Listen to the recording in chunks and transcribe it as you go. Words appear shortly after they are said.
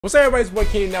What's up, everybody? It's boy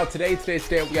Kenny. Now today's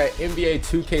day we got NBA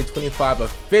 2K25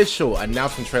 official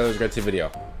announcement trailers. Great to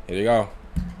video. Here you go.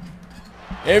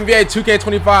 NBA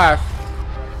 2K25.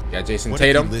 Got Jason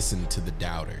Tatum. What if you listened to the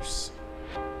doubters?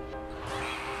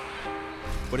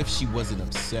 What if she wasn't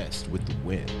obsessed with the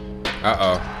win?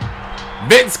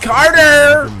 Vince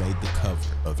Carter Never made the cover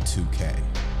of 2K.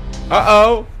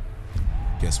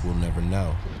 Guess we'll never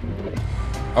know.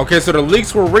 Okay, so the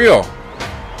leaks were real.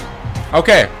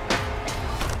 Okay.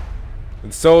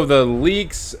 So the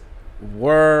leaks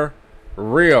were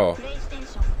real.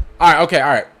 All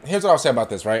right. Here's what I'll say about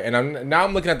this, right? And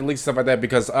I'm looking at the leaks and stuff like that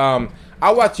because I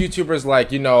watch YouTubers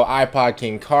like, you know, iPod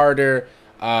King Carter.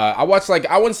 I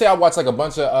wouldn't say I watch like a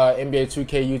bunch of NBA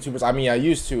 2K YouTubers. I mean, I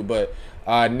used to, but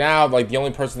now like the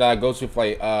only person that I go to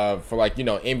for like you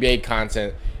know, NBA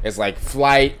content is like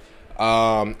Flight,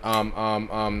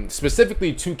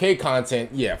 specifically 2K content.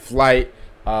 Yeah, Flight,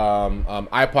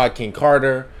 iPod King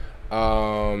Carter.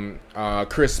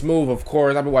 Chris Smooth, of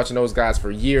course. I've been watching those guys for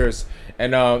years,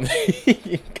 and I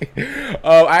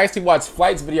actually watched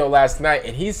Flight's video last night,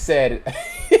 and he said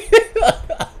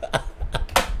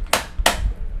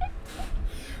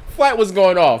Flight was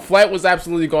going off. Flight was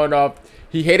absolutely going off.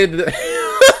 He hated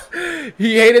the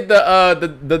he hated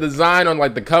the design on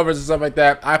like the covers and stuff like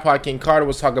that. iPod King Carter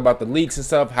was talking about the leaks and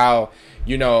stuff, how,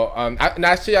 you know,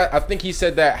 I think he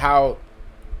said that how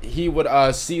he would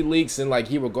see leaks and like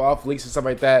he would go off leaks and stuff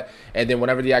like that, and then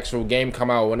whenever the actual game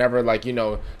come out, whenever like, you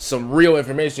know, some real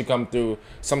information come through,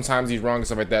 sometimes he's wrong and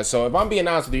stuff like that. So if I'm being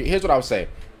honest with you, here's what I would say.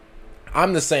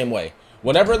 I'm the same way.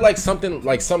 Whenever like something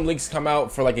like some leaks come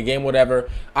out for like a game, whatever,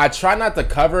 I try not to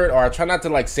cover it, or I try not to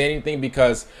like say anything,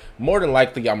 because more than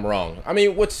likely I'm wrong. I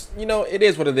mean, which, you know, it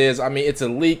is what it is. I mean, it's a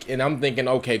leak, and I'm thinking,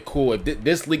 okay, cool, if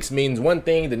this leaks means one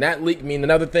thing, then that leak means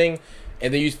another thing.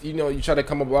 And then you know, you try to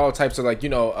come up with all types of like, you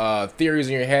know, theories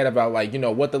in your head about like, you know,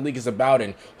 what the leak is about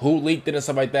and who leaked it and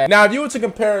stuff like that. Now, if you were to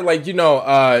compare like, you know,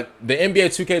 the NBA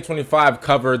 2K25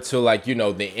 cover to like, you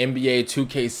know, the NBA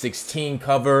 2K16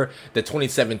 cover, the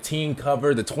 2017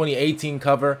 cover, the 2018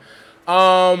 cover,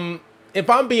 if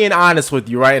I'm being honest with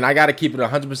you, right, and I got to keep it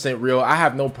 100% real, I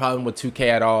have no problem with 2K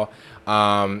at all.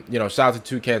 You know, shout out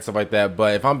to 2K and stuff like that.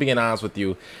 But if I'm being honest with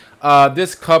you,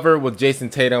 this cover with Jason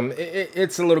Tatum,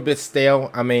 it's a little bit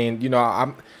stale. I mean, you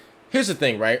know, here's the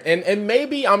thing, right? And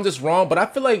maybe I'm just wrong, but I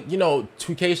feel like, you know,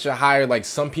 2K should hire like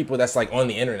some people that's like on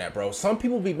the internet, bro. Some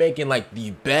people be making like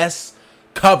the best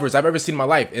covers I've ever seen in my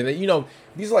life. And you know,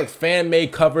 these are like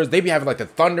fan-made covers. They be having like the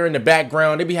thunder in the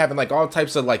background. They be having like all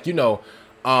types of like, you know,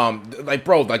 like,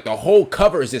 bro, like the whole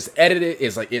cover is just edited,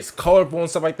 it's like it's colorful and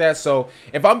stuff like that. So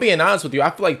if I'm being honest with you,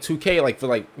 I feel like 2K, like for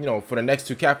like, you know, for the next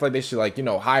 2K, I feel like they should like, you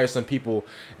know, hire some people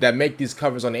that make these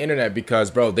covers on the internet,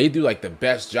 because bro, they do like the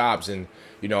best jobs, and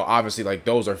you know, obviously like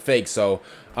those are fake. So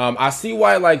I see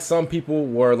why like some people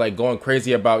were like going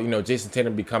crazy about, you know, Jason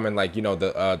Tatum becoming like, you know,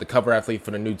 the cover athlete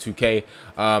for the new 2K.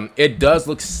 It does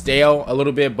look stale a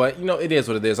little bit, but you know, it is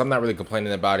what it is. I'm not really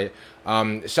complaining about it.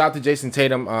 Shout out to Jason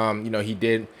Tatum. You know, he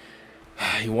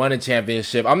won a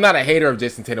championship. I'm not a hater of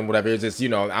Jason Tatum, whatever. It's just, you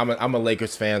know, I'm a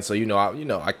Lakers fan, so you know,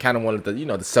 I kind of wanted the, you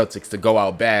know, the Celtics to go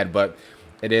out bad, but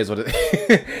it is what it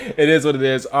it is what it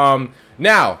is.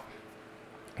 Now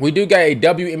we do get a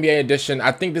WNBA edition.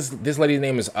 I think this lady's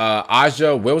name is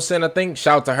A'ja Wilson, I think.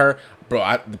 Shout out to her.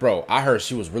 Bro, I heard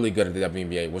she was really good at the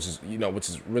WNBA, which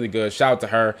is really good. Shout out to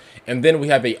her. And then we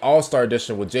have a All-Star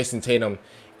edition with Jason Tatum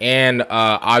and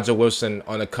A'ja Wilson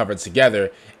on the cover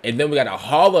together. And then we got a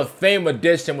Hall of Fame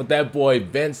edition with that boy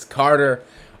Vince Carter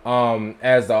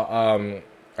as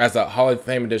a Hall of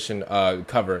Fame edition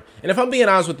cover. And if I'm being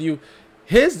honest with you,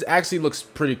 his actually looks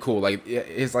pretty cool. Like,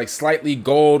 it's like slightly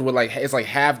gold with like, it's like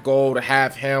half gold,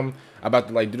 half him. About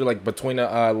to like do like between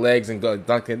the legs and go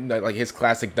dunking like his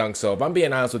classic dunk. So if I'm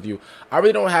being honest with you, I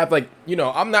really don't have like, you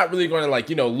know, I'm not really going to like,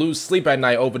 you know, lose sleep at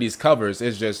night over these covers.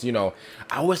 It's just, you know,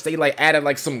 I wish they like added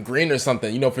like some green or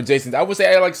something, you know, for Jason. I wish they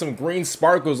added like some green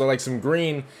sparkles or like some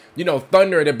green, you know,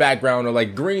 thunder in the background, or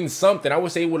like green something. I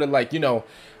wish they would have like, you know,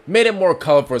 made it more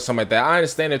colorful or something like that. I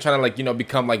understand they're trying to like, you know,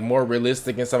 become like more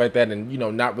realistic and stuff like that, and you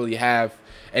know, not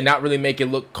really make it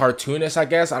look cartoonish, I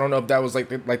guess. I don't know if that was like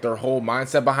their whole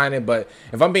mindset behind it, but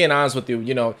if I'm being honest with you,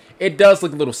 you know, it does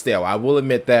look a little stale. I will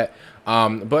admit that.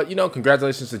 But you know,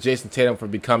 congratulations to Jason Tatum for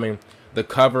becoming the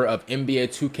cover of NBA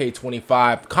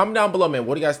 2K25. Comment down below, man.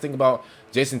 What do you guys think about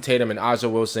Jason Tatum and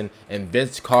A'ja Wilson and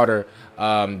Vince Carter,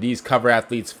 these cover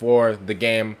athletes for the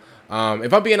game?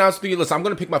 If I'm being honest with you, listen, I'm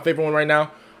gonna pick my favorite one right now.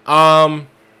 I'll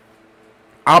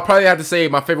probably have to say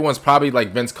my favorite one's probably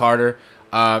like Vince Carter.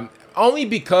 Only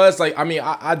because, like, I mean,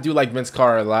 I do like Vince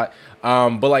Carter a lot.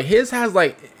 But like his has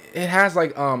like it has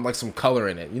like some color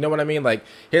in it. You know what I mean? Like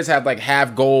his had like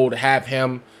half gold, half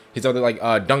him. His other like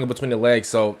dunking between the legs.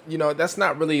 So you know that's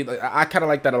not really. Like, I kind of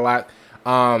like that a lot.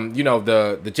 You know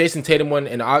the Jason Tatum one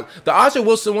and the Aja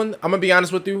Wilson one. I'm gonna be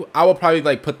honest with you. I will probably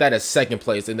like put that as second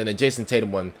place, and then the Jason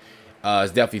Tatum one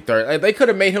is definitely third. Like, they could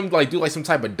have made him like do like some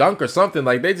type of dunk or something.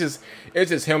 Like it's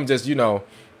just him just you know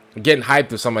getting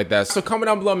hyped or something like that. So comment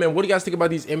down below, man, what do you guys think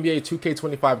about these NBA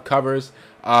 2K25 covers?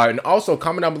 And also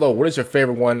comment down below what is your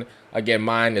favorite one. Again,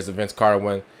 mine is the Vince Carter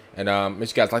one. And make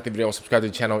sure you guys like the video and subscribe to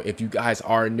the channel if you guys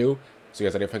are new. So you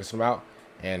guys are there, focus them out,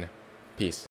 and peace.